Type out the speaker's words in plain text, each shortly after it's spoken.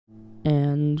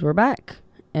And we're back,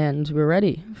 and we're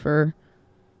ready for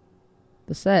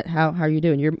the set. How are you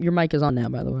doing? Your mic is on now,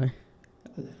 by the way.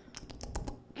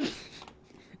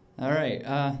 All right.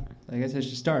 I guess I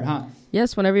should start, huh?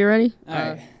 Yes, whenever you're ready. All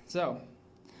right. So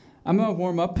I'm gonna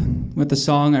warm up with the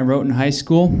song I wrote in high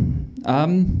school.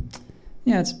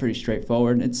 Yeah, it's pretty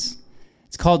straightforward. It's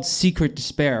called "Secret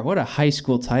Despair." What a high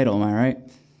school title, am I right?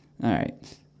 All right.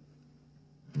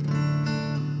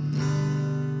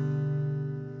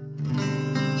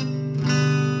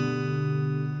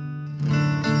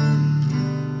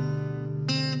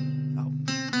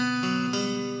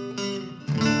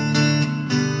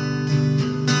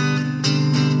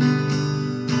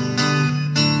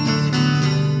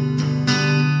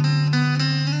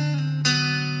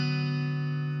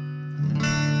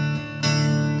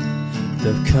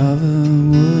 The cover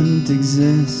wouldn't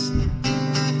exist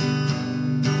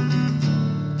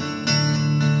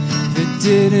if it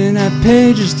didn't have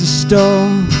pages to store.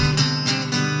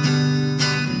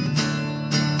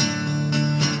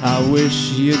 I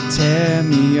wish you'd tear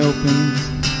me open,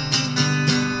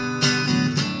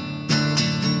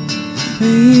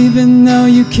 even though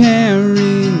you can't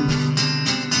read.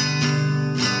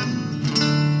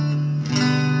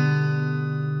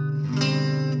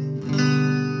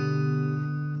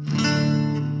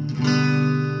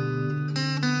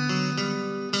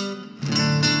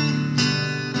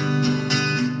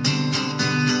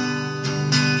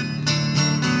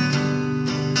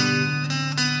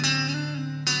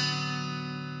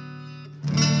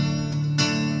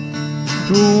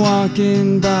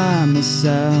 Walking by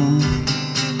myself,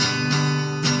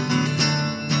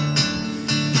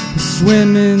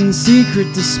 swimming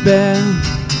secret despair.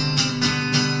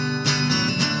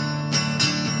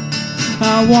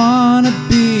 I wanna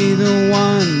be the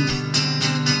one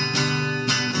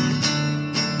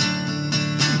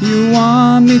you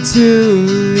want me to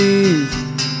leave.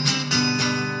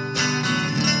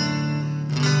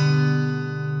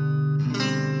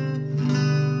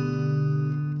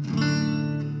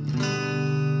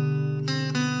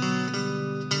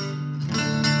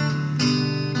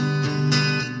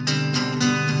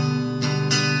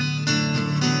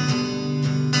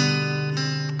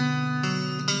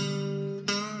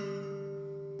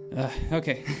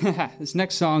 Okay, this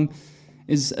next song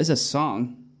is a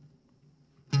song.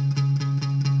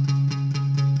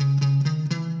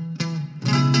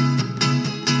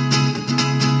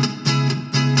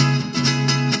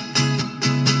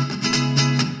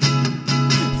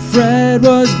 Fred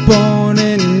was born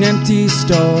in an empty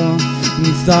store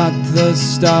and thought the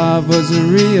starve was a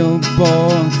real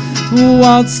bore.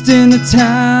 Waltzed into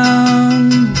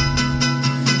town,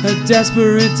 a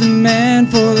desperate demand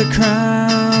for the crown.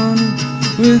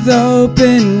 With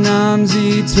open arms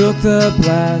he took the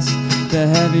blast, the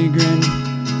heavy grin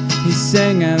he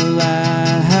sang at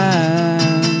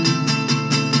last.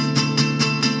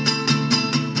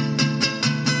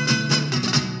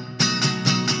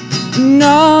 And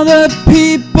all the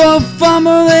people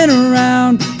fumbling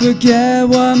around forget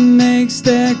what makes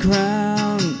their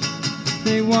crown.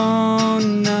 They won't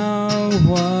know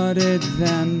what hit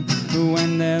them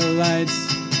when their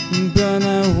lights burn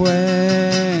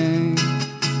away.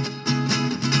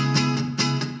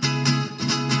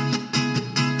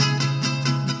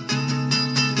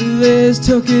 Liz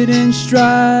took it in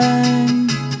stride,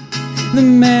 the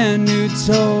man who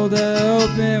told her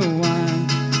open wide,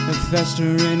 a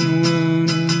festering wound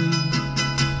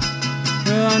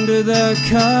under the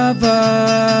cover,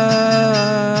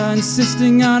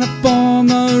 insisting on a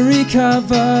formal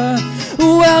recover.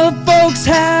 Well, the folks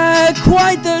had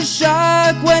quite the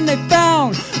shock when they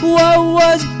found what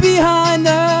was behind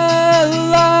the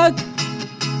lock.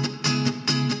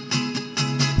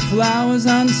 Flowers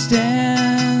on the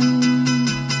stand,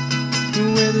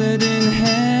 withered in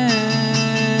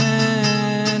hand,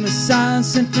 a silent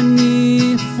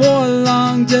symphony for a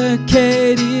long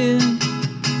decade.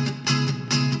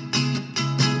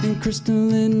 And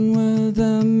crystalline were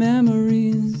the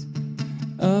memories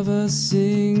of a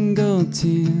single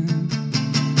tear.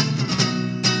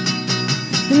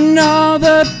 And all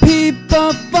the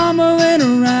people fumbling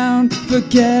around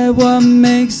forget what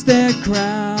makes their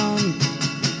crown.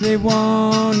 They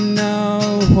won't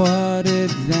know what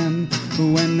hit them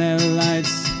when their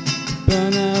lights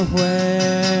burn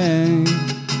away.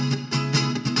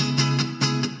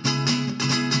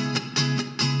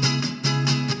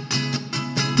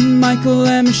 Michael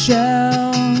and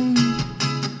Michelle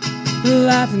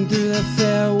laughing through their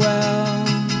farewell,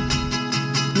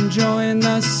 enjoying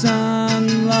the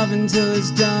sun, loving till it's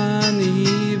done. The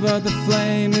eve of the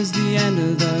flame is the end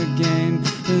of the game,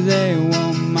 they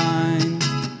won't mind.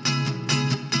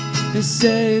 They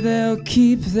say they'll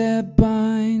keep their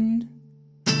bind.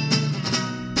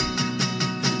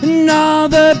 And all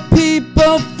the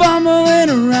people fumbling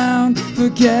around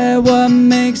forget what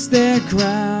makes their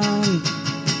crown.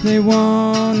 They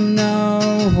won't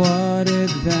know what hit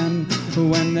them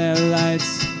when their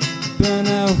lights burn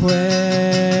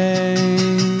away.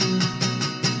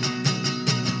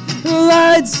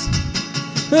 Lights,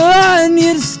 I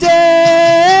need to stay.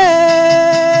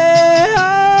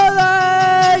 All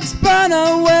lights burn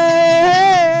away.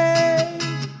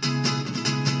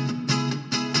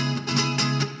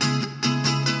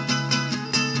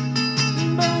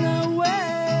 Burn away.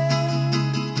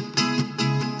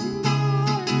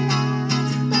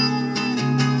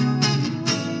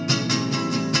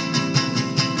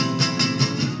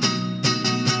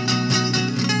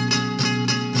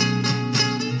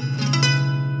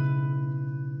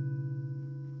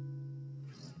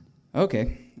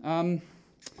 Okay. All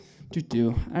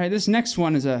right, this next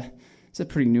one is a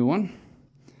pretty new one.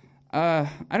 I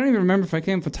don't even remember if I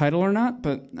came up with a title or not,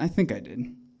 but I think I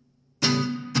did.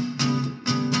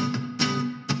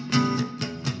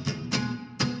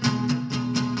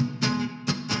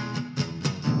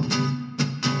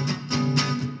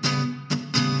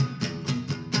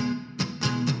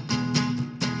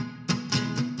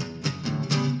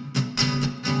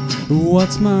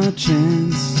 What's my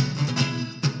chance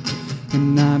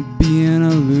in not being a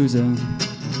loser?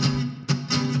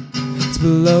 It's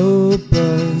below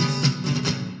buzz,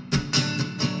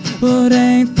 but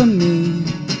ain't for me.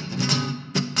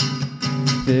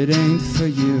 It ain't for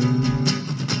you.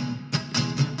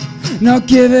 Now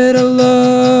give it a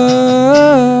look.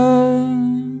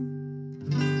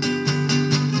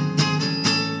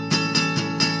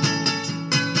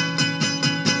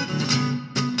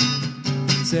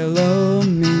 Say hello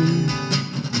me.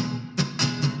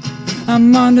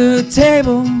 I'm under the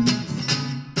table.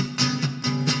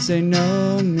 Say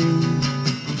no me.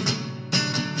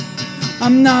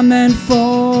 I'm not meant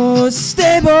for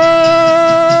stable.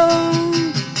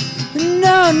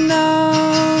 No, no.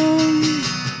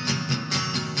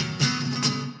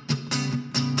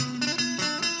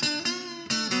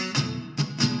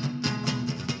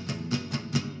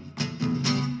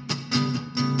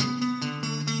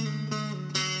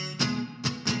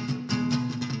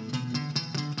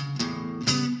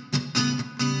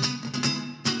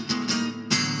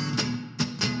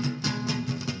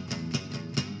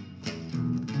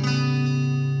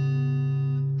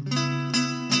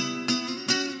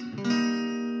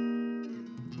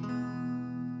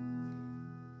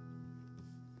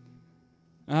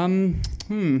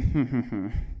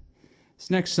 This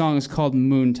next song is called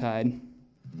Moontide.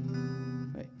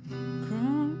 Wait.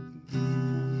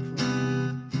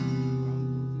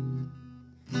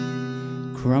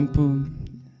 Crumple.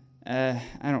 I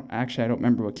don't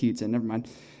remember what key it's in. Never mind.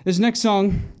 This next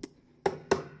song,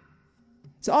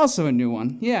 it's also a new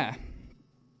one. Yeah.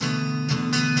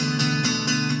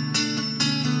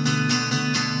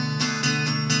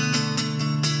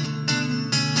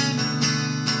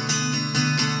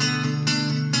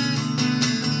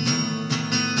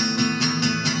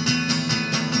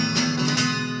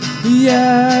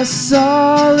 Yeah, I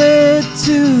saw it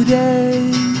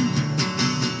today.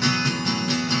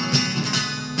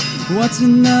 What's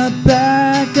in the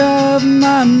back of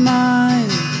my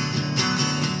mind?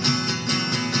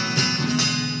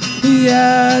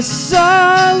 Yeah, I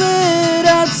saw it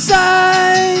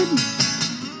outside,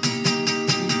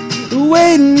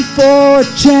 waiting for a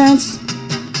chance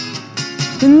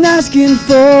and asking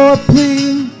for a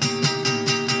plea,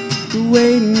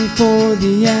 waiting for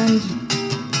the end.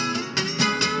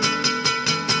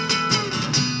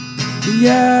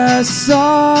 Yeah, I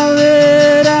saw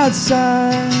it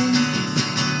outside.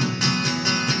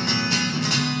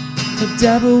 The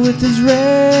devil with his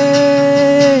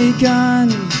ray gun.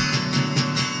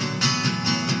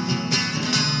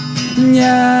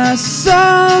 Yeah, I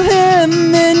saw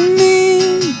him in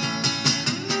me,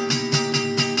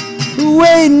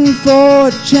 waiting for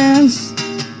a chance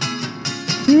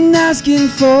and asking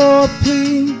for a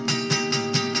plea,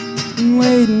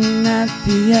 waiting at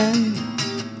the end.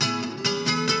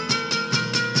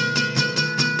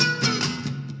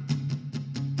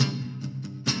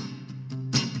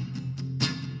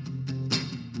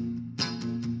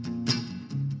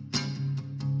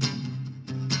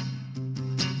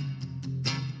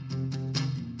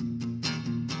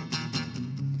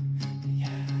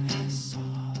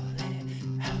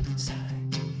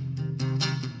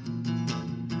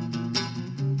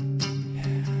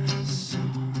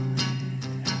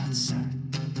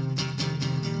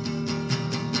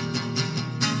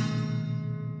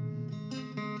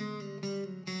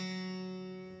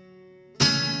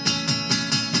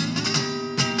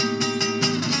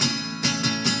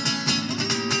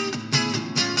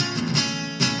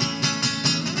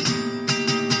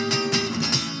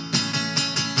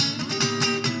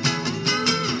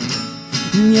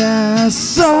 Yeah,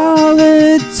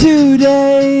 solid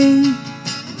today.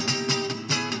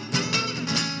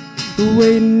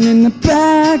 Waiting in the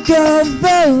back of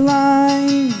the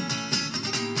line.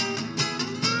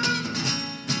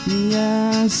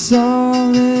 Yeah,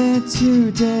 solid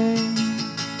today.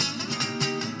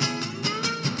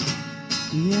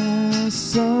 Yeah,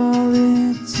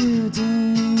 solid today.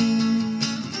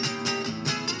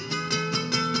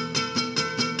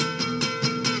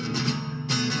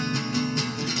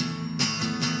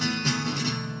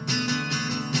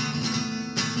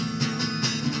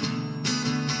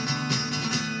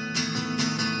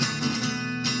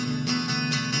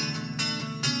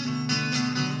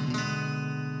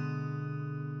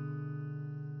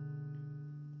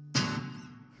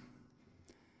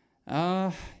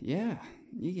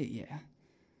 Yeah.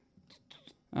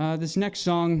 This next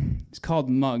song is called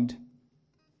Mugged.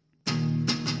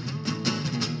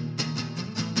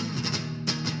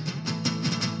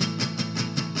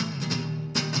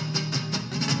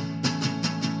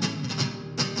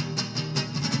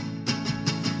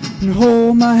 And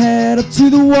hold my head up to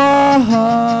the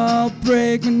wall,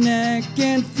 break my neck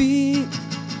and feet,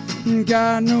 and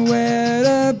got nowhere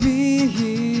to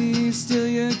be. Still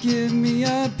you give me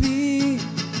a beat,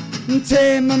 and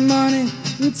take my money,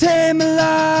 and take my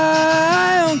life.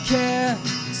 I don't care,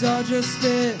 it's all just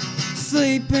it,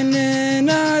 sleeping in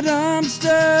a dumpster.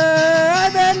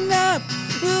 I've had enough,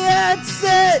 that's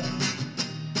it.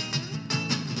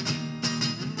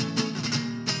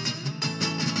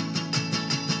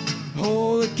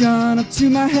 Hold a gun up to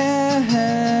my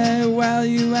head while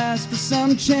you ask for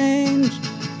some change.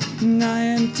 And I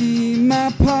empty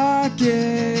my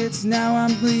pockets, now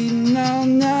I'm bleeding all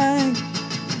night.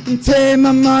 And take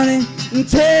my money, and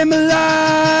take my life.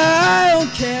 I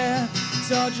don't care,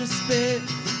 it's all just spit,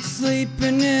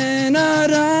 sleeping in a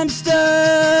dumpster.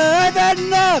 I've had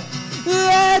enough,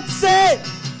 that's it.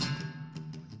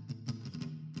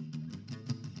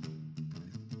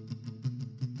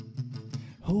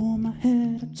 Hold my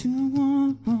head up to the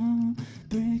wall,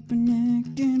 break my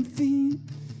neck and feet,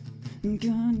 and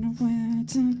got nowhere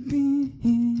to be.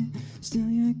 Still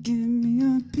you give me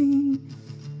a beat.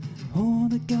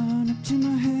 Hold the gun up to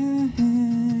my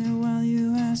head while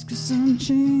you ask for some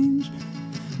change.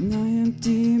 And I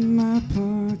empty my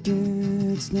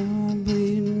pockets, now I'm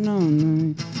bleeding all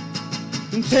night.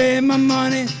 And take my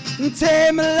money, and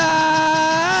take my life.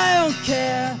 I don't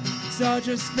care, it's all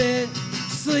just spit,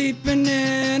 sleeping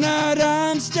in a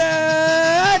dumpster.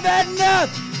 I've had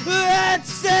enough,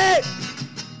 that's it.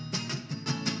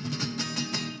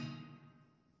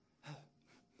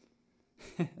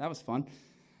 That was fun.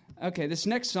 Okay, this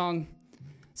next song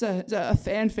is a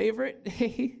fan favorite.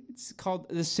 It's called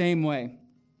The Same Way.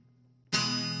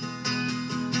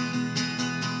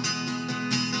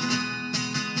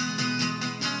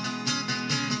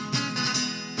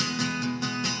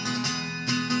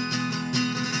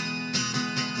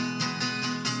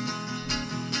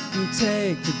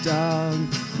 Take the dog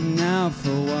now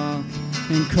for a walk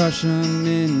and crush him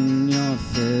in your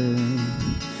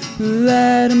fist.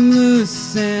 Let him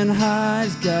loose and hide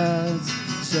his guts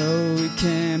so he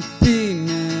can't be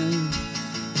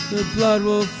missed. The blood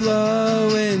will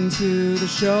flow into the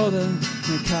shoulder,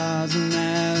 the cause will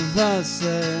never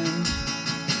slip.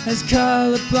 As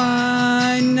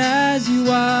colorblind as you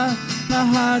are, my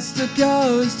heart still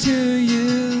goes to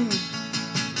you.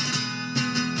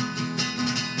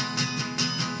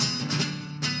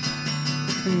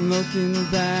 And looking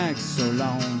back so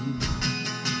long,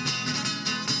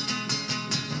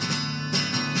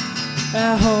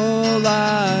 a whole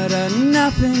lot of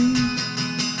nothing.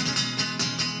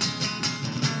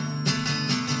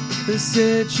 The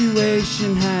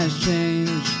situation has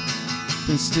changed,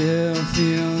 but still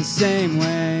feel the same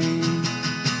way.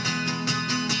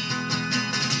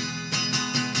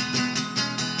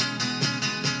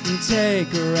 And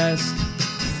take a rest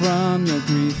from your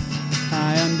grief,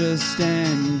 I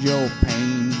understand your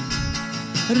pain.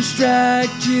 I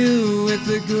distract you with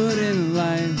the good in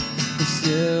life, we're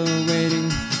still waiting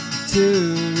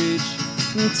to reach.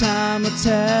 And time will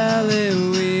tell if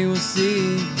we will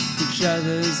see each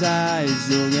other's eyes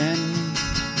again.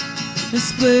 The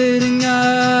splitting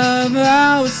of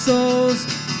our souls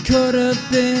could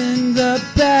have been the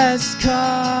best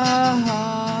cause.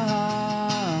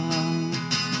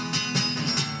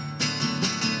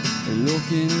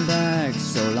 Looking back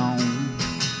so long,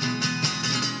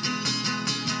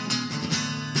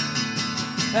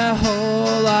 a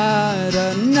whole lot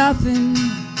of nothing.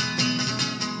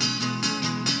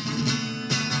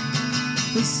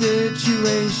 The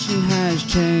situation has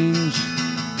changed.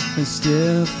 I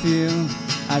still feel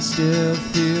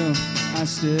I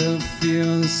still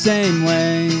feel the same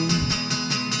way.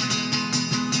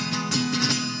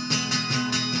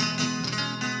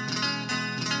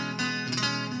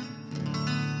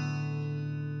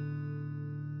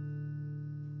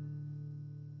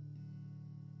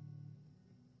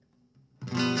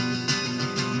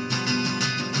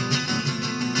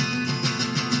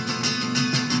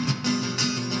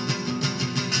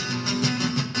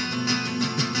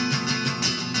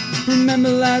 Remember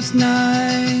last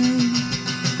night,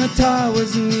 my guitar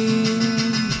was near,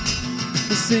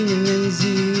 singing in Z.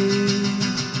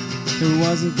 It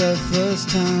wasn't the first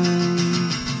time,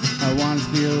 I want it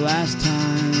to be the last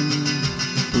time,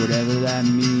 whatever that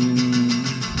means.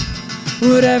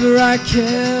 Whatever I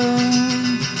kill,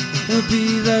 it'll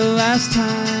be the last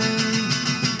time.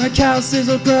 My calluses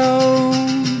will grow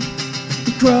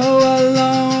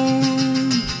alone.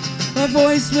 My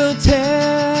voice will tear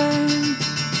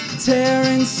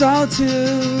in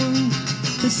solitude.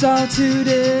 The solitude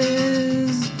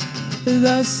is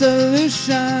the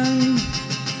solution.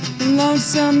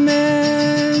 Lonesome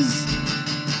is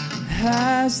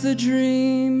has the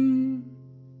dream.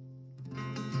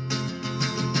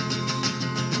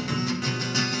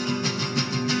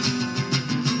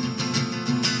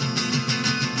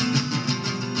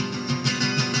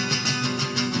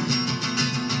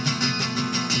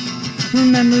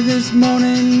 Remember this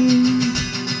morning,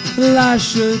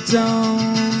 Elisha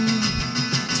dawn.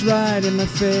 It's right in my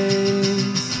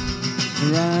face,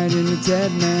 right in the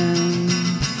dead man.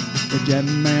 The dead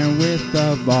man with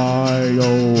the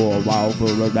vial, wow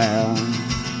for the bell.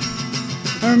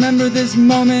 I remember this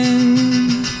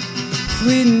moment,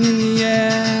 fleeting in the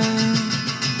air.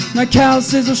 My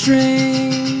calluses will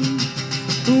shrink,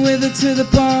 wither to the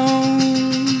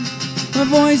bone. My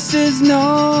voice is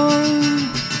null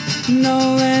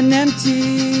and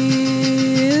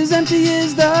empty, as empty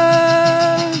as the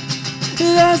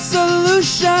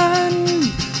solution.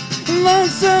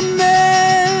 Lonesome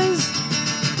is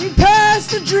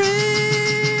past the dream.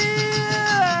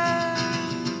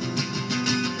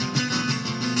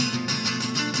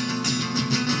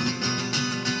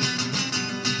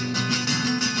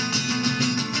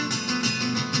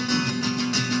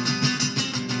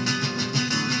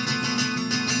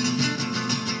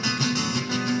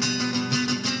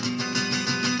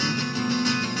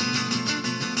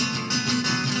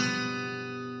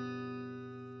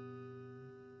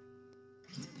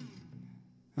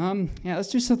 Yeah, let's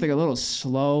do something a little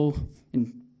slow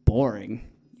and boring.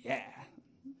 Yeah.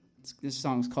 This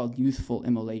song's called Youthful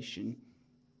Immolation.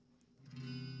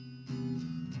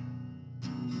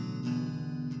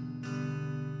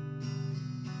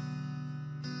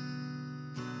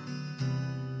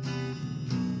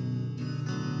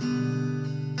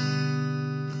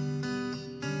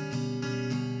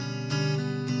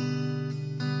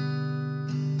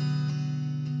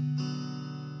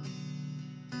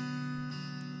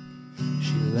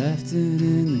 Left it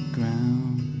in the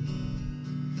ground,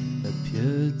 the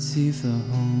purity for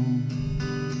home.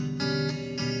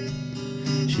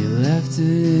 She left it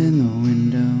in the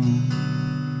window,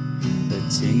 the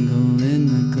tingle in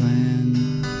the gland.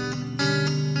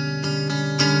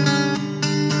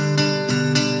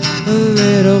 A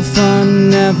little fun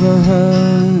never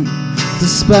hurt,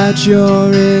 despite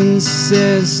your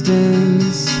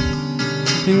insistence.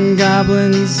 And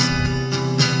goblins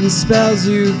and spells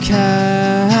you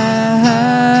cast.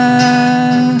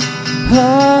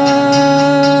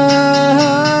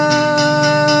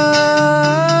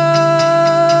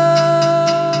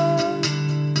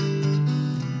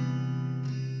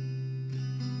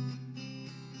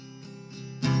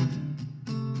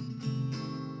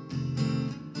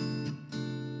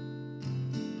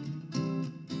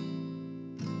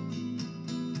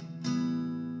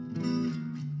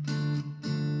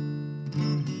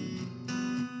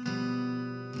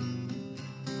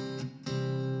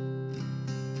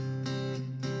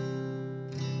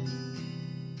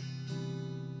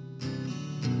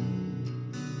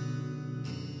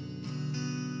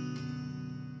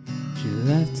 She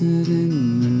left it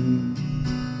in the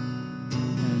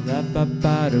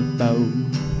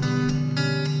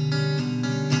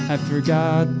I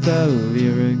forgot the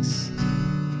lyrics.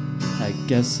 I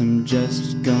guess I'm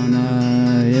just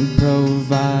gonna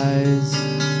improvise.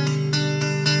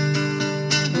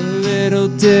 A little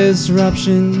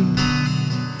disruption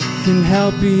can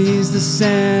help ease the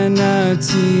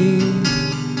sanity.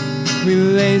 We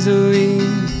lazily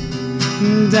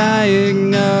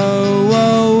diagnose.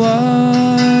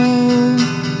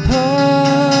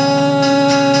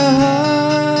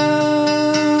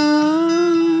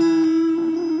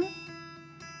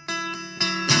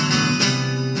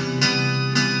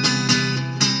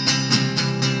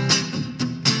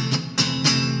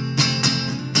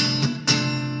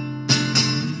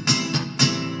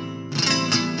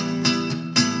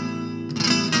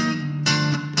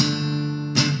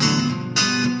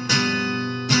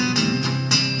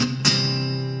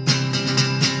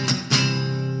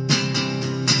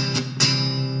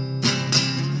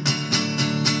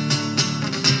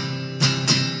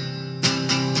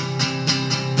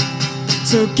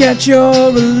 So get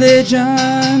your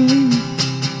religion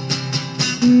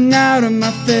out of my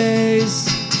face.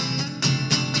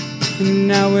 And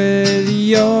now with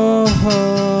your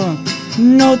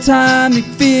no time he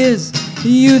fears,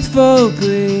 youthful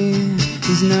glee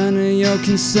is none of your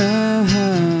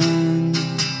concern.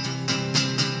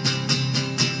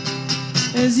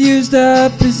 As used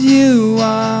up as you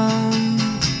are,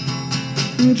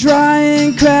 and dry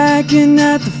and cracking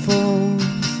at the folds,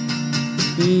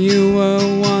 you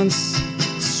were once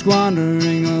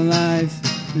squandering a life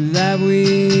that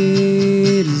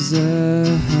we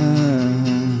deserve.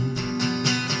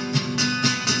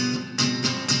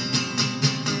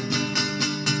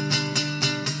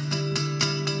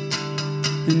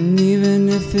 And even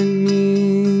if it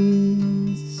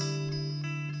means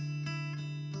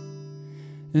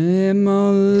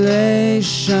immolation,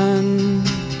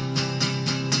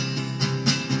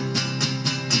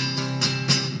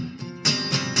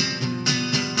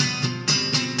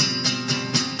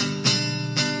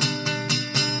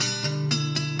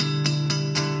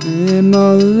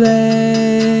 immolation.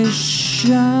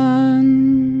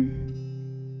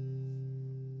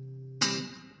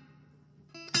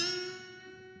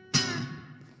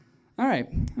 All right,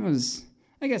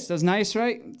 I guess that's nice,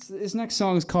 right? This next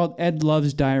song is called Ed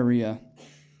Loves Diarrhea.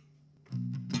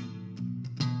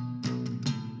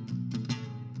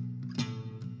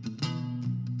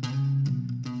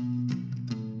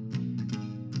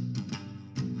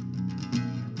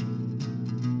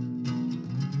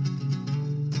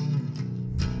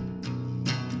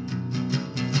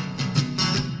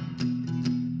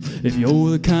 If you're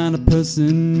the kind of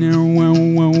person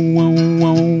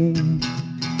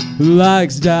who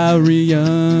likes diarrhea,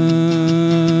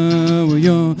 well,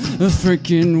 you're a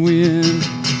freaking weird.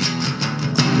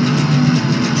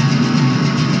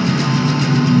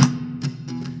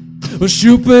 Well,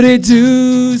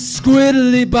 shoopity-doo,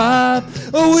 squiddly-bop,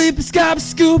 a weep-scop,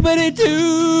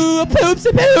 scoopity-doo, a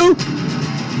poopsie-poo.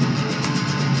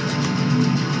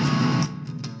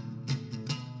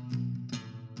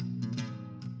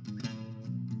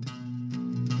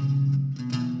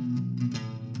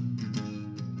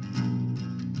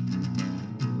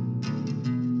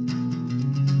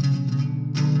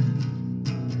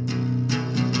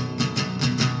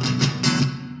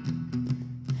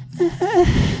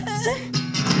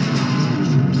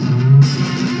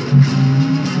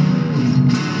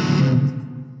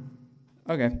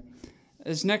 Okay,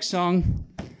 this next song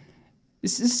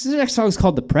is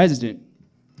called "The President."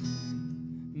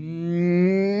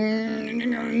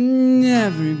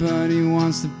 Everybody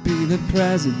wants to be the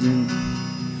president.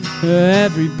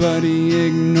 Everybody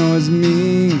ignores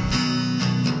me.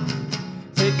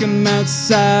 Take 'em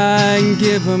outside and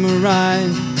give 'em a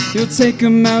ride. You'll take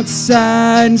 'em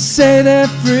outside and say they're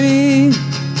free.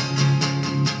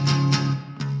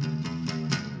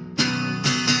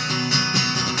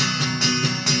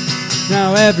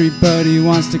 Now everybody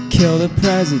wants to kill the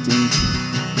president.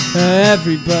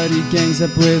 Everybody gangs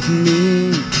up with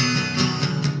me.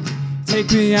 Take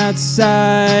me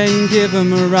outside and give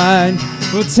 'em a ride.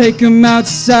 We'll take 'em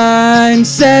outside and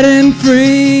set him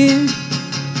free.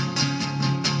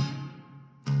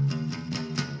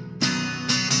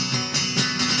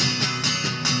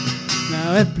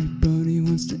 Now everybody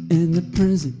wants to end the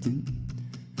president.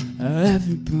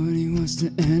 Everybody wants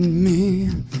to end me.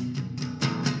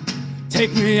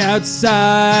 Take me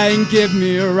outside and give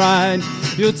me a ride.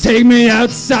 You'll take me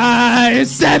outside and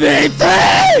set me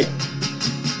free!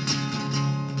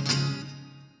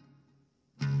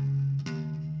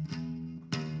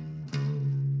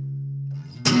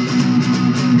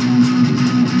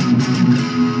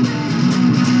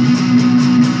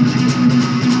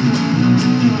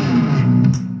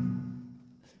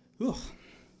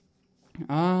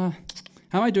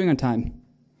 How am I doing on time?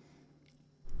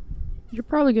 You're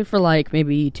probably good for like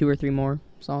maybe 2 or 3 more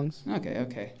songs.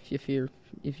 Okay. If you're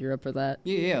up for that.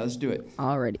 Yeah, let's do it.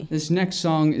 Alrighty. This next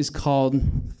song is called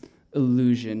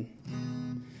Illusion.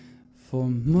 For a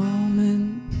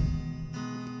moment,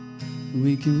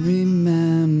 we can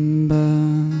remember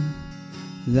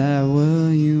that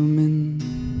we're human.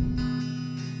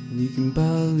 We can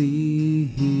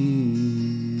believe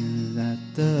that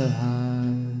the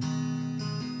heart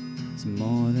is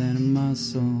more than a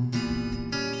muscle.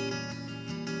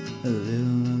 A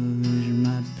little illusion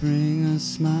might bring a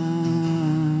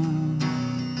smile.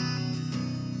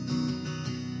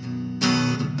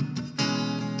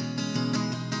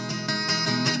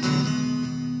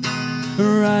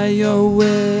 Write your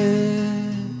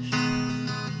wish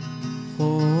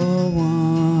for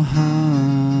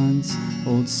once.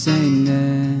 Old Saint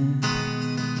Nick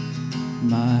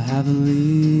might have a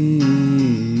lead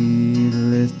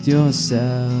protect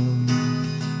yourself.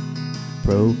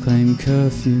 Proclaim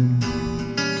curfew.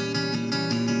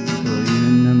 Well,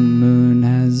 even the moon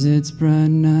has its bright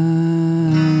night.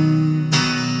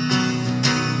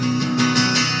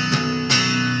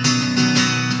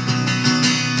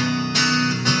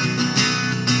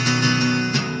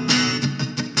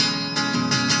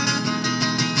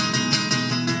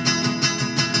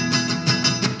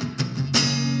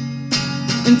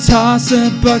 And toss a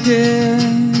bucket,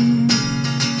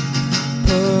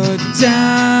 put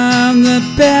down the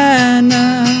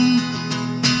banner.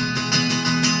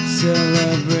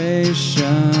 Celebration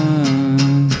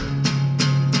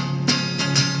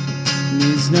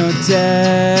needs no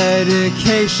dedication,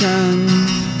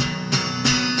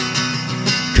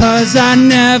 'cause I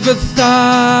never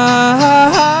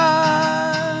thought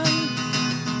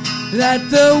that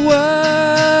the world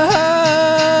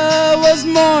was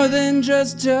more than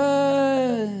just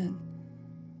dirt.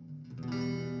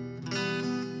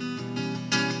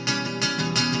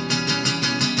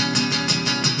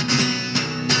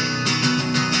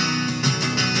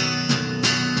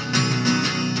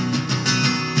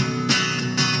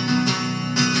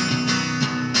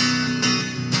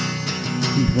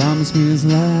 You promised me this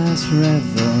lasts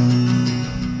forever.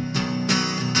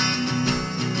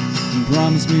 You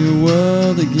promised me the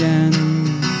world again.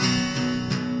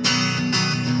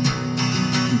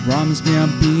 Promise me I'll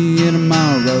be here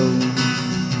tomorrow.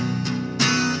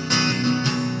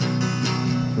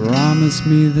 Promise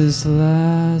me this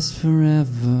lasts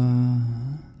forever.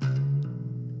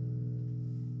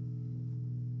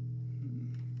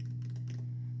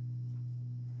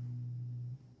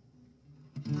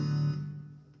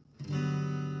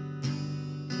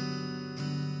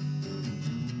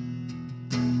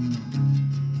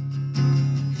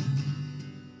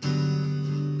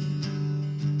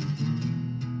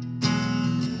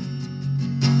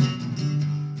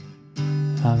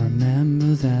 I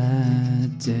remember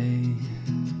that day.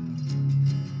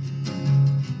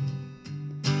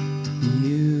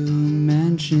 You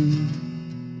mentioned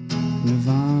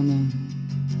Nirvana.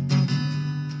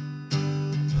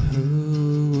 Who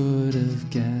would have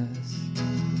guessed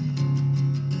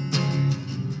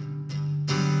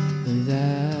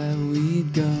that we'd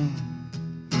go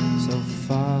so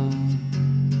far?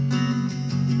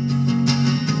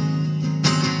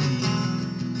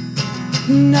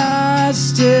 And I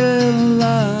still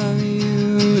love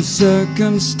you.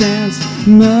 Circumstance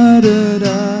murdered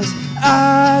us.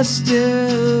 I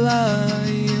still love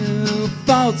you.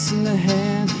 Faults in the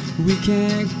hand we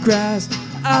can't grasp.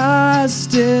 I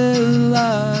still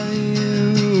love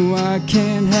you. I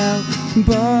can't help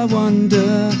but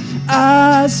wonder.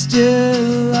 I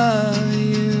still love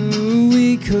you.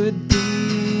 We could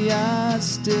be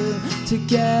still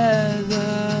together.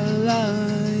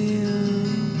 Love you.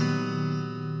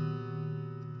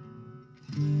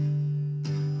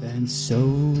 And so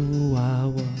I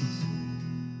was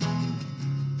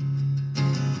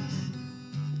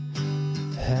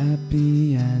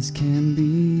happy as can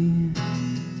be.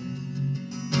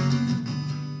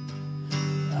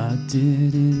 I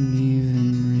didn't even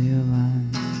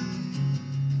realize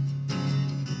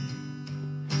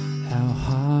how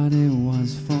hard it was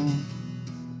for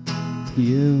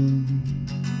you.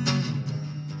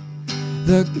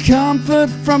 The comfort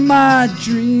from my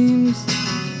dreams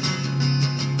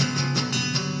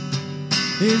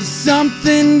is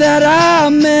something that I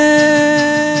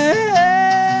miss.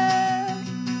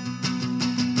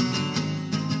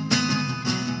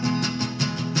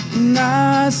 And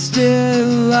I still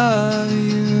love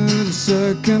you. The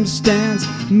circumstance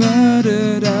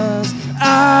murdered us.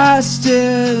 I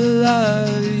still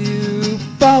love you.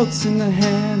 Faults in the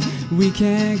hand we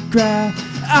can't grab.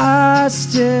 I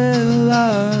still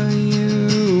love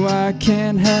you. I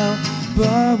can't help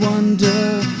but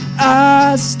wonder.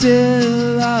 I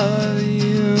still love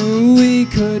you. We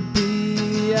could be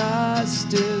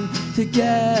still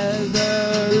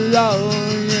together. Love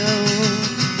you.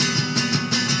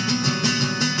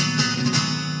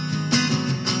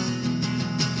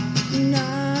 And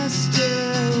I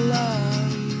still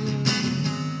love you.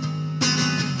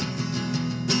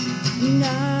 And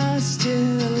I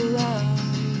still love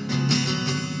you.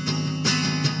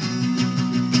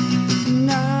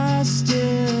 And I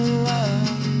still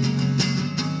love you.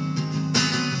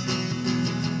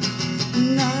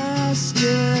 And I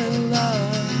still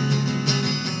love you.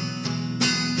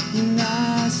 And I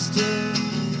still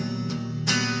love you.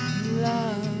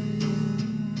 Love you.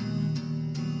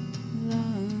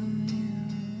 Love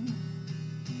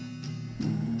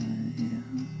you.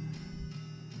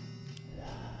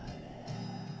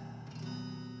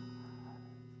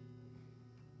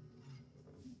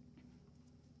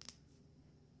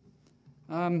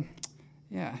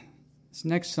 Yeah. This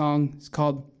next song is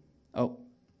called... Oh.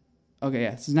 Okay,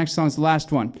 yeah. This next song is the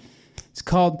last one. It's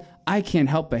called I Can't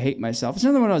Help But Hate Myself. It's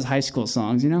another one of those high school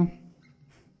songs, you know?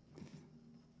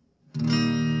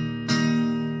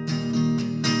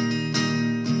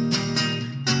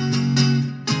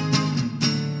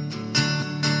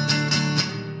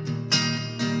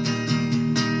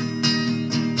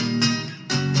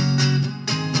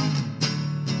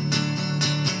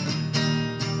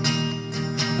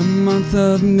 A month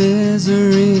of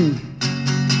misery,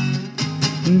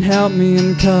 and help me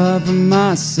uncover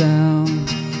myself.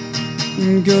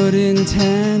 And good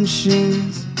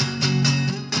intentions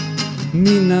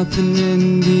mean nothing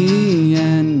in the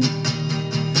end.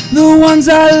 The ones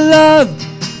I love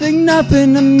think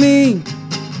nothing of me.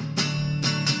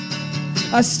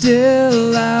 I still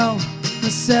allow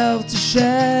myself to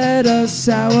shed a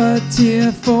sour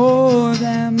tear for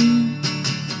them.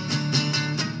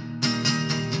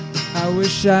 I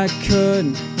wish I could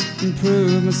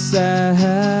improve myself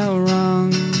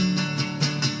wrong.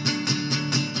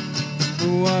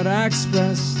 What I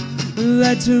expressed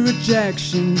led to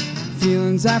rejection.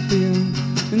 Feelings I feel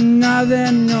and now they're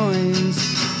annoyance.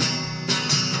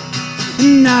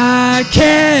 And I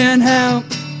can't help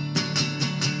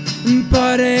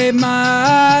but hate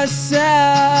myself.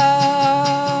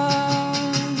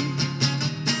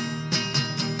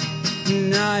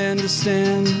 And I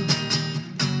understand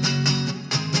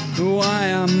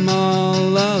why I'm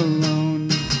all alone,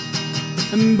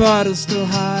 but I'll still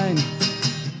hide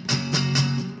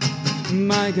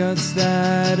my guts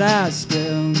that I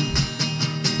spill.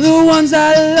 The ones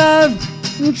I love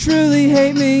and truly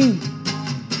hate me.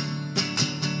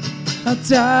 I'll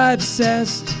die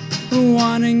obsessed,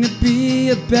 wanting to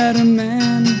be a better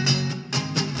man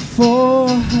for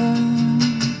her.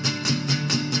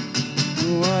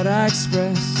 What I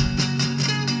expressed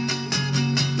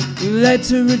led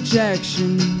to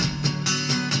rejection.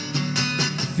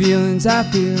 Feelings I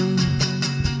feel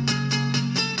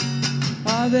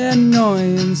are the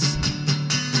annoyance.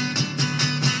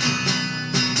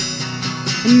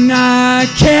 And I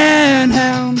can't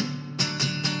help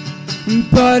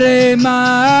but hate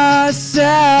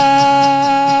myself.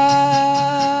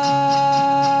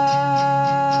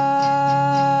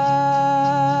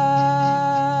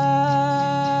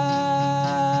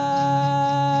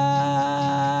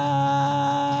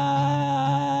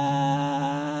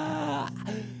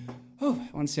 I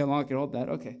want to see how long I can hold that.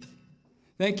 Okay.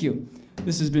 Thank you.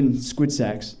 This has been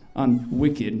SquidSacks on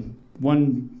WIKD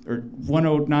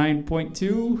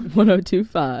 109.2?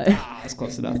 1025. That's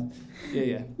close enough.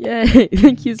 Yeah. Yay.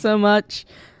 Thank you so much.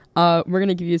 We're going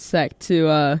to give you a sec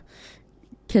to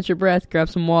catch your breath, grab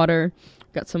some water.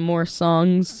 Got some more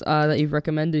songs that you've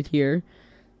recommended here.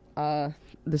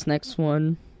 This next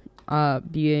one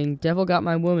being Devil Got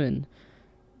My Woman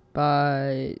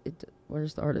by...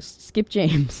 Where's the artist? Skip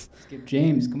James. Skip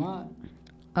James, come on.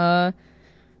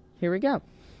 Here we go.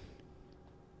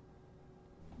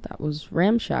 That was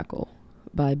Ramshackle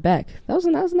by Beck. That was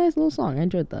a nice little song. I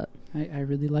enjoyed that. I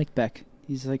really like Beck.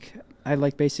 He's like, I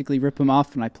like basically rip him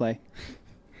off when I play.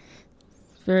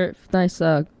 Very nice,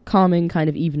 calming kind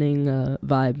of evening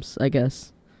vibes, I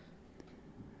guess.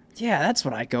 Yeah, that's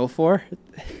what I go for.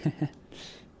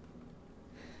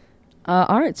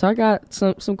 All right, so I got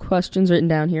some questions written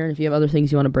down here, and if you have other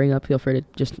things you want to bring up, feel free to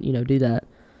just do that.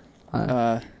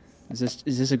 Is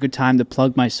this a good time to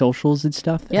plug my socials and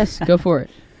stuff? Yes, go for it.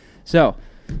 So,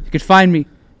 you can find me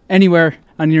anywhere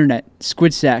on the internet.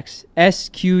 SquidSacks,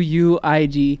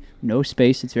 SQUID, no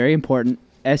space. It's very important.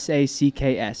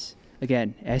 SACKS.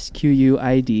 Again,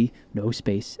 SQUID, no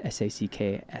space.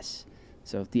 SACKS.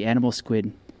 So the animal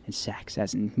squid and sacks,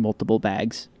 as in multiple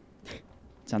bags.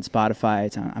 It's on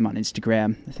Spotify. I'm on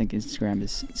Instagram. I think Instagram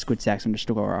is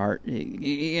SquidSacks_art.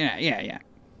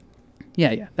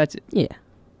 Yeah. That's it. Yeah.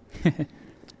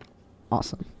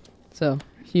 Awesome. So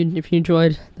if you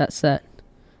enjoyed that set,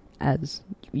 as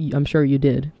I'm sure you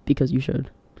did because you should.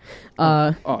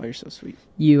 Oh, you're so sweet.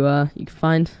 You can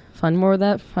find more of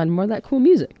that cool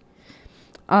music.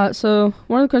 So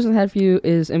one of the questions I had for you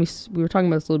is, and we were talking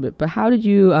about this a little bit, but how did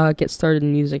you get started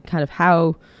in music? Kind of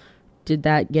how did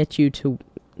that get you to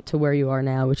where you are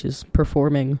now, which is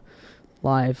performing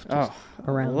live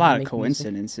around? A lot of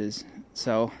coincidences. Music.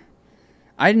 So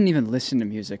I didn't even listen to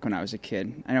music when I was a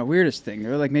kid. I know, weirdest thing.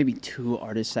 There were like maybe 2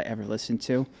 artists I ever listened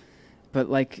to. But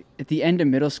like at the end of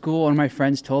middle school, one of my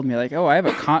friends told me like, "Oh, I have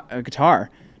a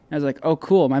guitar." And I was like, "Oh,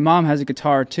 cool. My mom has a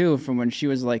guitar too from when she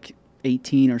was like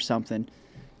 18 or something."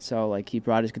 So like he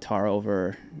brought his guitar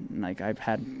over, and like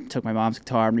took my mom's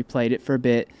guitar and we played it for a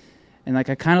bit, And like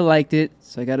I kind of liked it,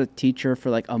 so I got a teacher for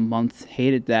like a month.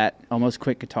 Hated that, almost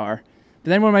quit guitar. But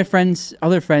then one of my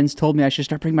other friends told me I should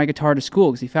start bringing my guitar to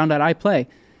school because he found out I play.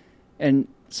 And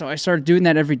so I started doing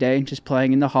that every day, just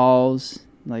playing in the halls.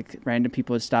 Like random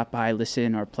people would stop by,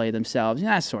 listen, or play themselves,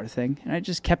 that sort of thing. And I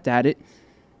just kept at it.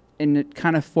 And it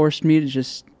kind of forced me to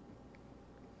just,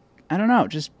 I don't know,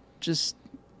 just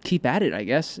keep at it, I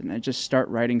guess. And I just start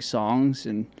writing songs.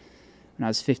 And when I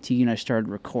was 15, I started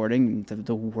recording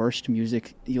the worst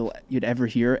music you'd ever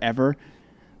hear, ever.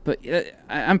 But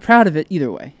I'm proud of it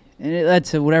either way. And it led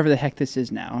to whatever the heck this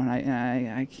is now.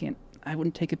 And I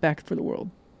wouldn't take it back for the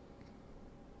world.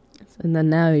 And then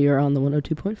now you're on the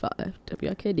 102.5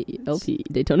 WIKD LP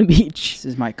Daytona Beach. This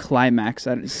is my climax.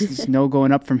 There's no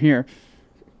going up from here.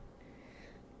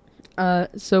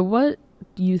 So what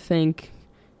do you think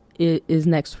is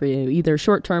next for you? Either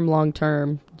short term, long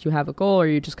term. Do you have a goal, or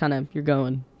you just you're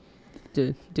going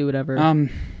to do whatever?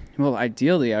 Well,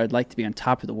 ideally, I would like to be on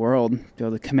top of the world, be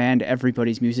able to command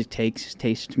everybody's music taste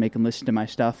to make them listen to my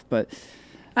stuff. But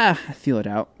I feel it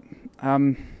out.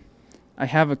 I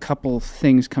have a couple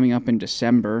things coming up in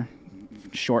December,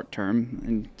 short term.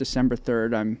 In December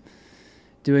 3rd, I'm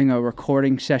doing a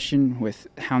recording session with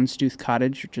Houndstooth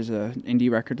Cottage, which is an indie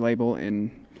record label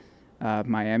in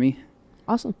Miami.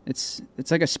 Awesome. It's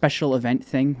like a special event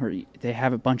thing where they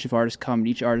have a bunch of artists come, and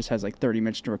each artist has like 30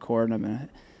 minutes to record.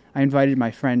 I invited my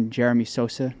friend Jeremy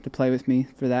Sosa to play with me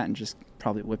for that and just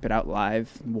probably whip it out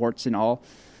live, warts and all.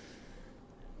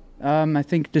 I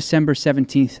think December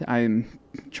 17th, I'm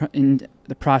in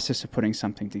the process of putting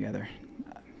something together.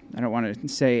 I don't want to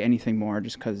say anything more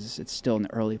just because it's still in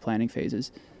the early planning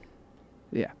phases.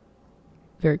 Yeah.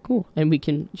 Very cool. And we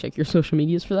can check your social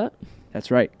medias for that?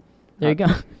 That's right. There you go.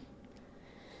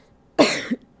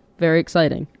 Very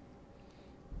exciting.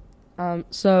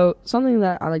 So something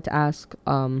that I like to ask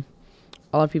a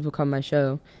lot of people come on my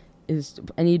show is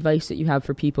any advice that you have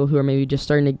for people who are maybe just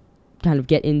starting to kind of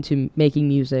get into making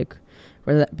music,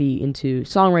 whether that be into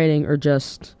songwriting or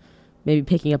just maybe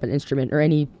picking up an instrument or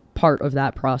any part of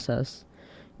that process.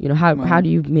 How do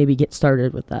you maybe get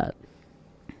started with that?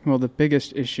 Well, the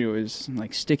biggest issue is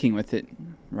like sticking with it,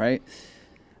 right?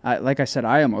 Like I said,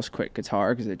 I almost quit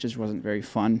guitar because it just wasn't very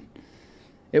fun.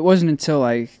 It wasn't until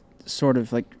I sort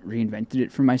of like reinvented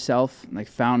it for myself, like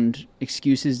found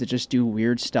excuses to just do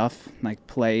weird stuff, like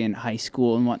play in high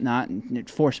school and whatnot, and it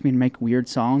forced me to make weird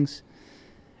songs.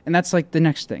 And that's like the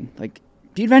next thing. Like,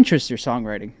 be adventurous in your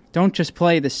songwriting. Don't just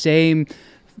play the same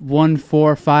 1,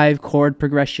 4, 5 chord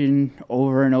progression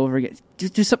over and over again.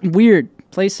 Just do something weird.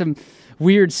 Play some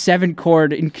weird 7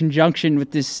 chord in conjunction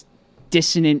with this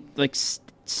dissonant, like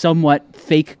somewhat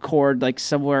fake chord, like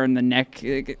somewhere in the neck.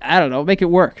 I don't know. Make it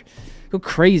work. Go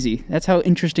crazy. That's how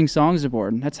interesting songs are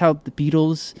born. That's how the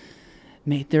Beatles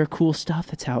made their cool stuff.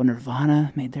 That's how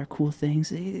Nirvana made their cool things.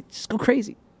 Just go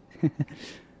crazy.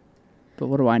 But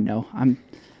what do I know?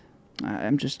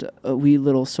 I'm just a wee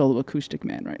little solo acoustic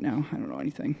man right now. I don't know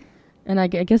anything. And I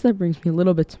guess that brings me a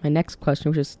little bit to my next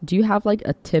question, which is, do you have like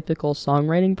a typical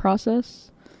songwriting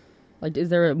process? Like, is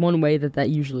there one way that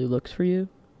usually looks for you?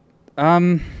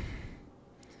 Oh,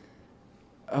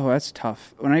 that's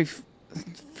tough.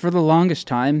 For the longest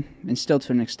time, and still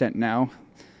to an extent now,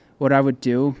 what I would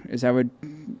do is I would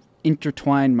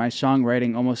intertwine my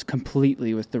songwriting almost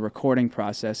completely with the recording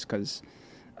process, because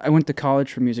I went to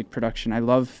college for music production. I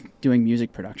love doing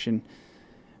music production.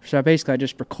 So basically I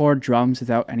just record drums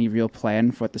without any real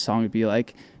plan for what the song would be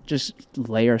like. Just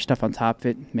layer stuff on top of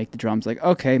it, make the drums like,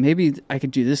 okay, maybe I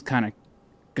could do this kind of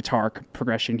guitar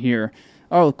progression here.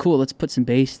 Oh, cool, let's put some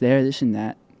bass there, this and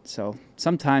that. So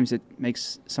sometimes it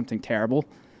makes something terrible,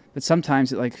 but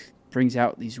sometimes it like brings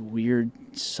out these weird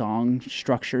song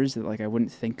structures that like I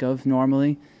wouldn't think of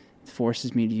normally. It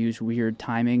forces me to use weird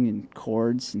timing and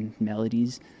chords and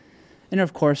melodies. And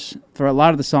of course, for a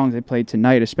lot of the songs I played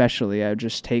tonight especially, I would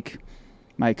just take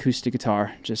my acoustic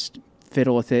guitar, just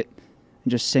fiddle with it,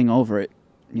 and just sing over it,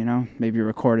 maybe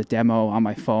record a demo on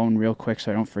my phone real quick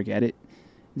so I don't forget it.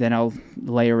 Then I'll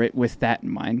layer it with that in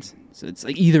mind. So it's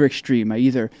like either extreme. I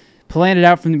either plan it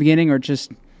out from the beginning or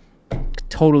just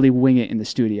totally wing it in the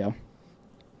studio.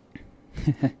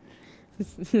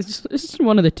 It's just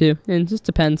one of the two. And it just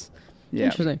depends. Yeah.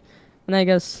 Interesting. And I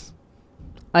guess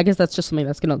that's just something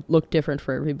that's going to look different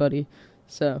for everybody.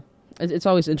 So it's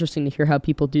always interesting to hear how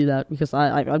people do that, because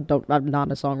I'm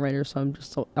not a songwriter, so I'm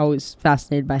just always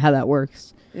fascinated by how that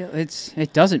works. Yeah, it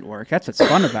doesn't work. That's what's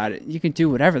fun about it. You can do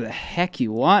whatever the heck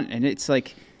you want, and it's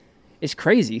like, it's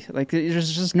crazy. Like,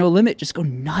 there's just no limit. Just go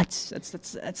nuts.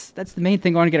 That's the main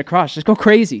thing I want to get across. Just go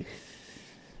crazy.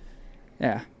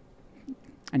 Yeah.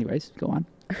 Anyways, go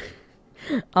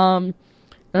on.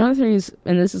 Another thing is,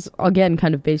 and this is again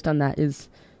kind of based on that, is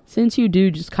since you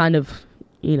do just kind of,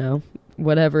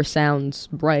 whatever sounds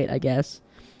right, I guess.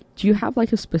 Do you have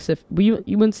like a specific? You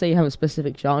wouldn't say you have a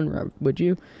specific genre, would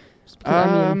you?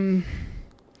 A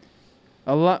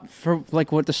lot for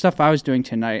like what the stuff I was doing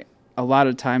tonight. A lot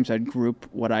of times I'd group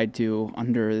what I do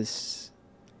under this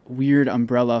weird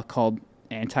umbrella called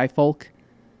anti-folk.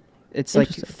 It's like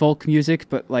folk music,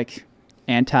 but like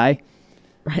anti.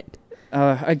 Right.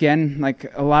 Again,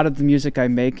 like a lot of the music I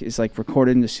make is like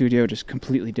recorded in the studio, just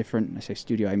completely different. When I say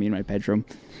studio, I mean my bedroom.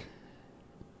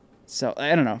 So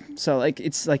I don't know. So like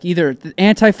it's like either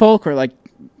anti-folk or like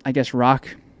I guess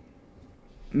rock.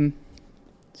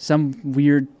 Some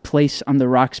weird place on the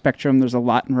rock spectrum. There's a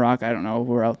lot in rock. I don't know.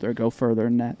 We're out there. Go further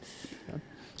than that.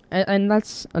 And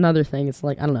that's another thing. It's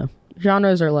like, I don't know.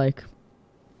 Genres are like,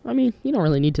 I mean, you don't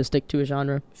really need to stick to a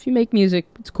genre. If you make music,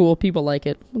 it's cool. People like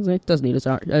it. It doesn't need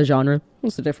a genre.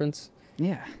 What's the difference?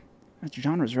 Yeah.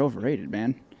 Genres are overrated,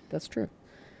 man. That's true.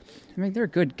 I mean, they're a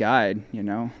good guide,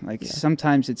 Like,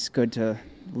 sometimes it's good to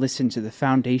listen to the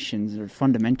foundations or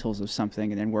fundamentals of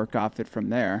something and then work off it from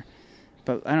there.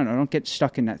 But, I don't know, don't get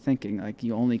stuck in that thinking, like,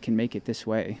 you only can make it this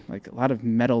way. Like, a lot of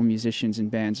metal musicians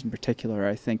and bands in particular,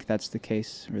 I think that's the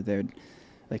case, where they'd,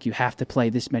 like, you have to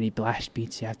play this many blast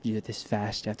beats, you have to do it this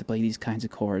fast, you have to play these kinds of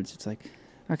chords. It's like,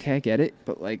 okay, I get it,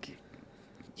 but, like,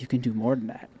 you can do more than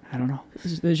that. I don't know.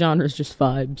 The genre's just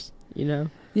vibes,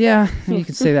 Yeah, you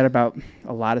can say that about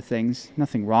a lot of things.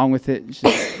 Nothing wrong with it. It's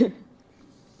just,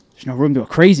 there's no room to go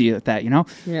crazy at that,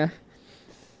 Yeah.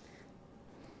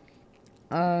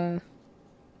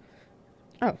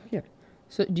 Oh, yeah.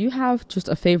 So do you have just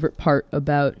a favorite part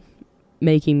about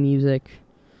making music?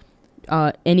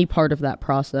 Any part of that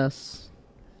process?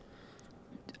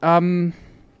 Or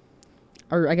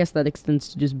I guess that extends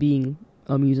to just being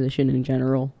a musician in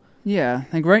general. Yeah,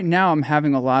 like right now I'm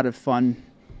having a lot of fun,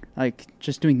 like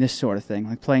just doing this sort of thing,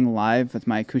 like playing live with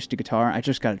my acoustic guitar. I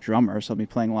just got a drummer, so I'll be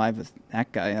playing live with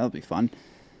that guy. That'll be fun.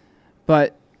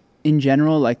 But in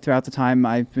general, like throughout the time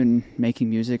I've been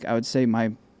making music, I would say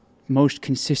my most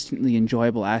consistently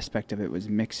enjoyable aspect of it was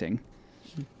mixing.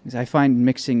 Because I find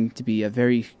mixing to be a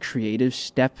very creative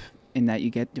step in that you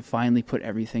get to finally put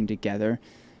everything together.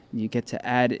 And you get to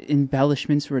add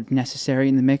embellishments where necessary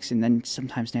in the mix, and then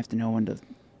sometimes you have to know when to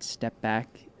step back.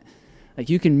 Like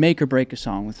you can make or break a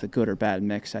song with a good or bad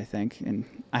mix, I think. And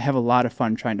I have a lot of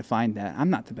fun trying to find that. I'm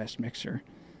not the best mixer.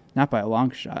 Not by a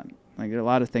long shot. Like there are a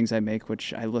lot of things I make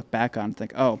which I look back on and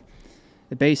think, oh,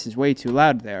 the bass is way too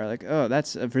loud there. Like, oh,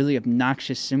 that's a really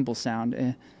obnoxious cymbal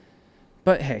sound.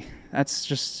 But hey, that's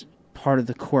just part of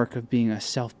the quirk of being a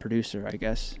self-producer, I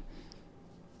guess.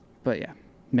 But yeah,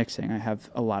 mixing, I have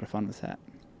a lot of fun with that.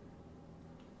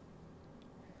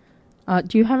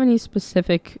 Do you have any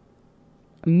specific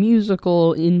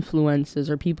musical influences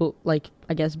or people, like,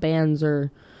 I guess bands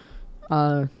or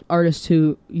artists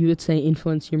who you would say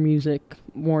influence your music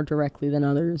more directly than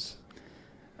others?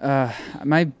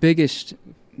 My biggest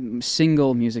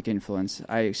single music influence,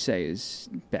 I say, is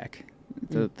Beck.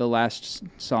 The last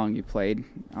song you played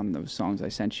on those songs I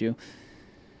sent you.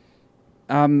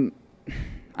 I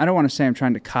don't want to say I'm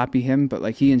trying to copy him, but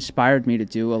like he inspired me to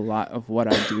do a lot of what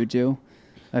I do.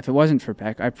 If it wasn't for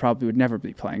Beck, I probably would never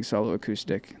be playing solo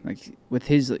acoustic. Like with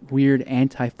his like, weird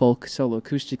anti-folk solo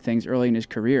acoustic things early in his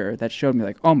career, that showed me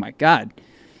like, oh my God,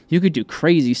 you could do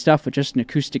crazy stuff with just an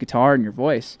acoustic guitar and your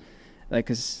voice. Like,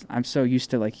 cause I'm so used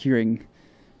to like hearing,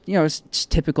 it's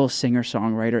typical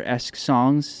singer-songwriter-esque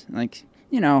songs. Like,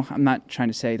 I'm not trying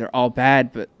to say they're all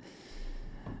bad, but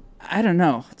I don't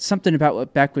know. Something about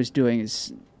what Beck was doing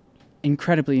is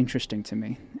incredibly interesting to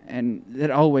me, and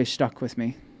it always stuck with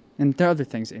me. And there are other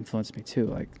things that influenced me too,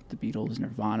 like the Beatles,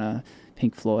 Nirvana,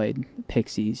 Pink Floyd,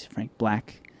 Pixies, Frank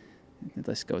Black. The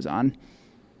list goes on.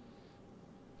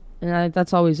 And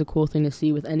that's always a cool thing to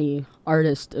see with any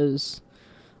artist is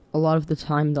a lot of the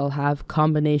time they'll have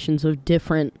combinations of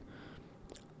different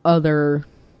other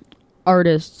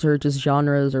artists or just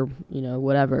genres or,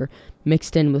 whatever,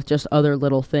 mixed in with just other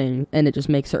little things, and it just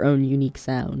makes their own unique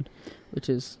sound, which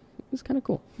is kind of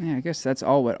cool. Yeah, I guess that's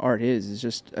all what art is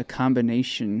just a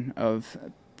combination of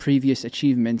previous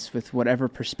achievements with whatever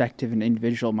perspective an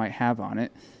individual might have on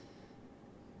it.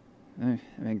 I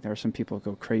think there are some people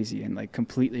who go crazy and like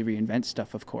completely reinvent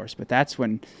stuff, of course, but that's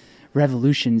when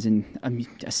revolutions in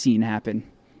a scene happen.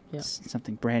 Yeah.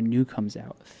 Something brand new comes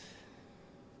out.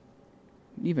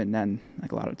 Even then,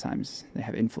 like a lot of times, they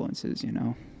have influences,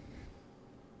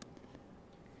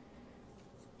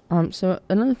 So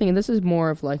another thing, and this is more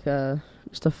of like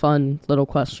just a fun little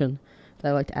question that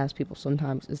I like to ask people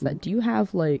sometimes, is that do you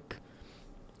have like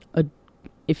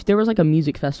if there was like a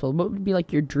music festival, what would be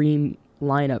like your dream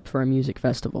lineup for a music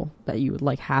festival that you would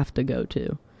like have to go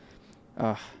to?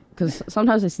 Ugh. Because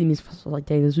sometimes I see music festivals like,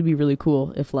 dang, this would be really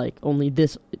cool if like only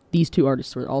these two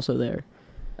artists were also there.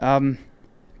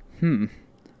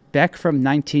 Beck from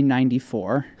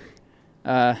 1994,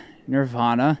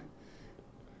 Nirvana,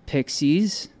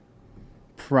 Pixies,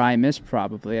 Primus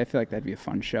probably. I feel like that'd be a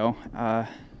fun show.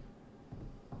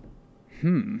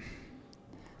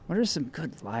 What are some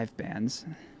good live bands?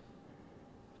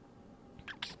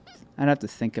 I'd have to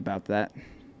think about that.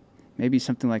 Maybe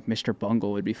something like Mr.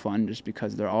 Bungle would be fun just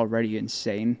because they're already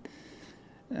insane.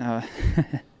 I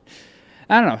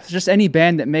don't know. It's just any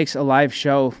band that makes a live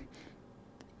show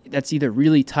that's either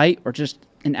really tight or just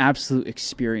an absolute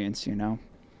experience, you know?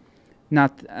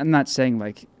 I'm not saying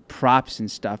like props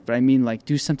and stuff, but I mean like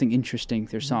do something interesting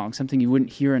with their song, something you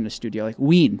wouldn't hear in the studio. Like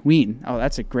Ween. Oh,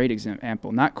 that's a great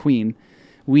example. Not Queen.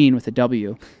 Ween with a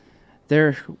W.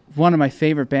 They're one of my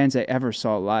favorite bands I ever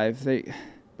saw live. They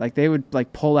would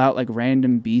like pull out like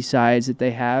random B-sides that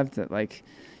they have that like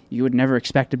you would never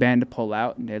expect a band to pull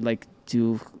out, and they'd like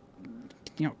do,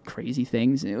 you know, crazy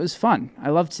things. It was fun. I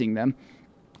loved seeing them.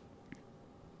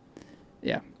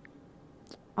 Yeah.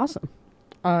 Awesome.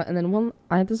 And then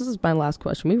this is my last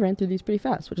question. We ran through these pretty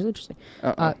fast, which is interesting.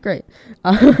 Great.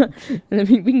 And then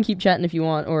we can keep chatting if you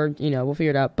want, or, you know, we'll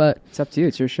figure it out. But it's up to you.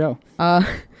 It's your show.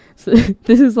 So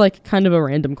this is like kind of a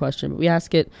random question, but we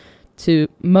ask it to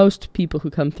most people who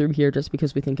come through here just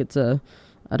because we think it's a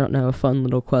fun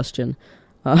little question.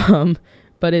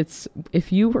 But it's,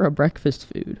 if you were a breakfast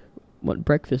food, what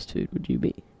breakfast food would you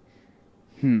be?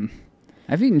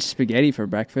 I've eaten spaghetti for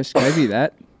breakfast. Can I be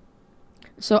that?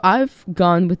 So I've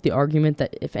gone with the argument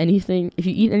that if you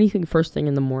eat anything first thing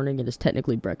in the morning, it is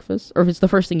technically breakfast. Or if it's the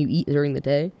first thing you eat during the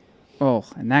day. Oh,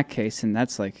 in that case, and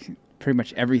that's like pretty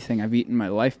much everything I've eaten in my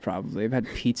life probably. I've had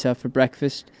pizza for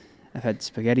breakfast. I've had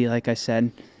spaghetti, like I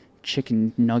said.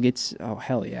 Chicken nuggets. Oh,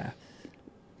 hell yeah.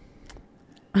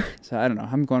 So I don't know.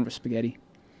 I'm going with spaghetti.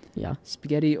 Yeah.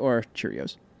 Spaghetti or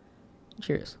Cheerios.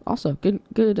 Cheerios. Also, a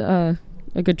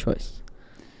good choice.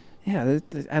 Yeah,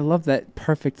 I love that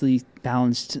perfectly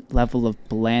balanced level of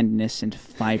blandness and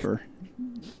fiber.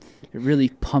 It really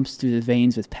pumps through the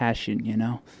veins with passion, you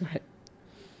know? Right.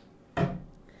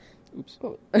 Oops.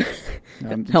 No,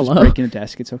 I'm just breaking a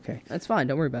desk. It's okay. That's fine.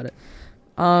 Don't worry about it.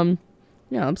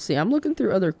 Yeah, let's see. I'm looking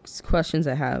through other questions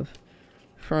I have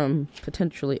from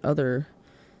potentially other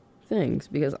things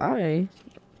because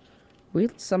we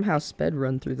somehow sped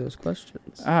run through those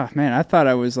questions. Ah, man, I thought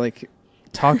I was like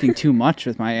talking too much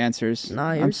with my answers. Nah,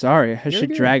 I'm sorry. I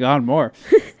should drag on more.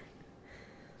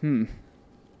 We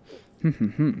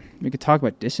could talk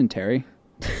about dysentery.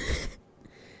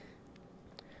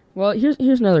 Well,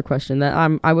 here's another question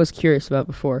that I was curious about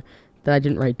before that I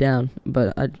didn't write down,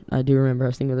 but I do remember I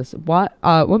was thinking of this.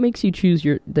 What makes you choose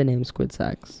the name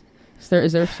SquidSacks? Is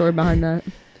there a story behind that?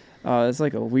 It's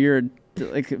like a weird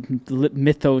like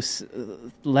mythos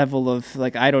level of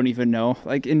like I don't even know.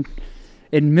 Like in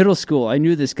middle school, I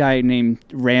knew this guy named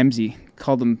Ramsey.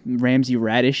 Called him Ramsey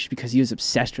Radish because he was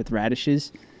obsessed with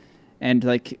radishes, and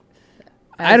like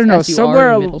I don't know,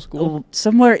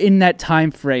 somewhere in that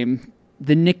time frame,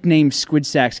 the nickname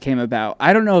SquidSacks came about.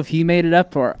 I don't know if he made it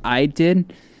up or I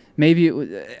did. Maybe it was.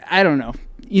 I don't know.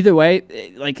 Either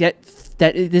way, like that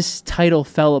this title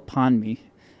fell upon me,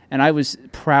 and I was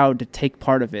proud to take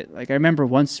part of it. Like I remember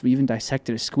once we even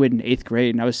dissected a squid in 8th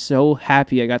grade, and I was so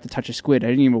happy I got to touch a squid. I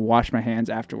didn't even wash my hands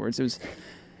afterwards. It was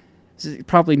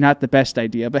probably not the best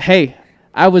idea, but hey,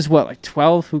 I was like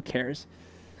 12? Who cares?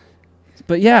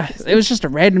 But yeah, it was just a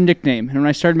random nickname. And when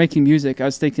I started making music, I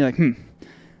was thinking like,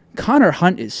 Connor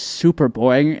Hunt is super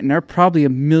boring, and there are probably a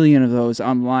million of those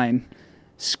online.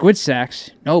 SquidSacks,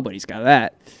 nobody's got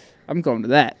that. I'm going to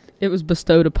that. It was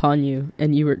bestowed upon you,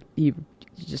 and you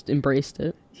just embraced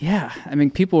it. Yeah, I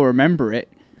mean, people remember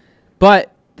it,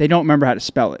 but they don't remember how to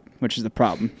spell it, which is the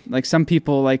problem. Like some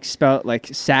people like spell it like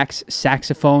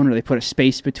saxophone, or they put a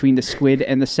space between the squid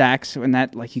and the sax, and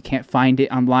that like you can't find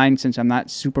it online since I'm not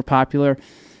super popular.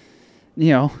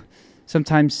 You know,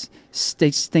 sometimes they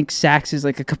think sax is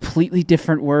like a completely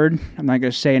different word. I'm not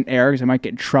going to say an error because I might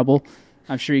get in trouble.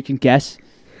 I'm sure you can guess.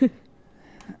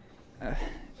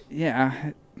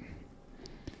 Yeah.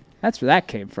 That's where that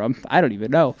came from. I don't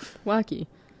even know. Wacky.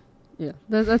 Yeah,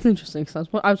 that's interesting. Cause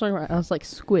I was like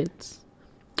squids.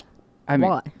 I mean,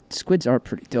 why? Squids are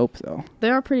pretty dope, though.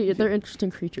 They're interesting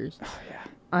creatures. Oh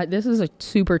yeah. This is a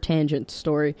super tangent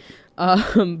story,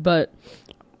 but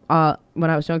when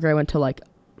I was younger, I went to like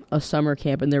a summer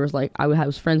camp, and there was like I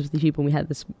was friends with these people, and we had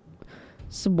this.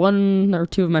 So one or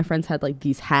two of my friends had like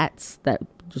these hats that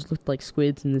just looked like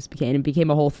squids, and it became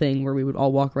a whole thing where we would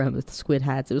all walk around with squid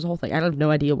hats. It was a whole thing. I have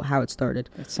no idea how it started.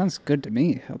 That sounds good to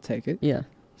me. I'll take it. Yeah.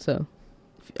 So,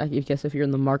 I guess if you're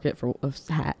in the market for a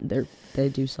hat, they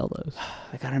do sell those.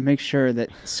 I gotta make sure that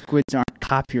squids aren't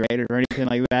copyrighted or anything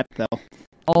like that, though.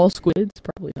 All squids?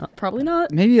 Probably not. Probably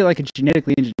not. Maybe like a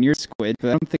genetically engineered squid, but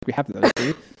I don't think we have those, do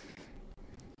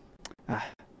we?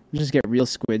 We'll just get real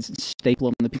squids and staple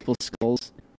them into people's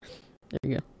skulls. There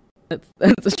you go.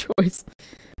 That's a choice.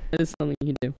 That is something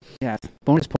you can do. Yeah,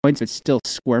 bonus points, but still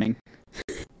squirming.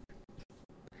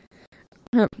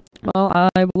 Well, I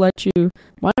will let you.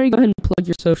 Why don't you go ahead and plug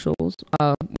your socials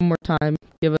one more time?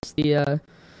 Give us the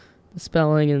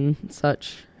spelling and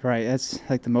such. Right, that's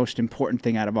like the most important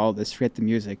thing out of all this. Forget the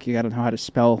music. You gotta know how to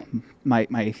spell my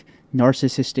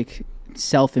narcissistic,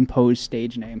 self-imposed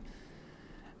stage name.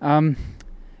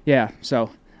 Yeah,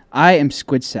 so I am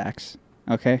SquidSacks,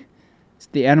 okay? It's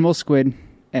the animal squid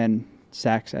and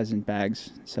sacks as in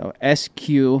bags. So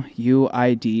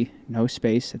SQUID, no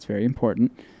space, that's very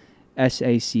important.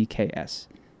 SACKS.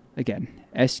 Again,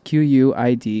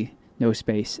 SQUID, no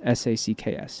space,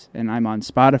 SACKS. And I'm on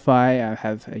Spotify, I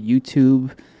have a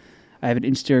YouTube, I have an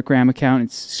Instagram account,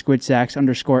 it's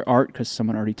SquidSacks_art, because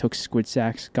someone already took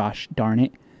SquidSacks, gosh darn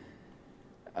it.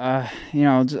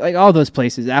 Just like all those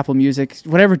places, Apple Music,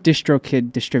 whatever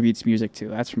DistroKid distributes music to,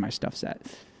 that's where my stuff's at.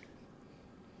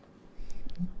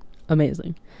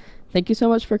 Amazing. Thank you so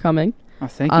much for coming. Oh,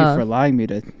 thank you for allowing me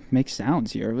to make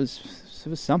sounds here. It was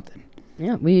something.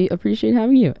 Yeah, we appreciate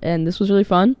having you, and this was really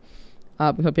fun.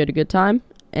 We hope you had a good time,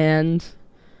 and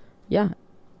yeah,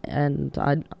 and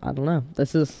I don't know.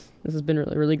 This has been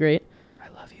really, really great. I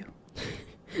love you.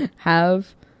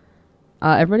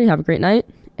 Everybody have a great night,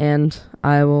 and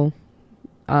I will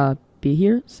be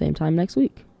here same time next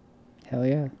week. Hell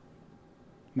yeah.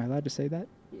 Am I allowed to say that?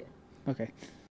 Yeah. Okay.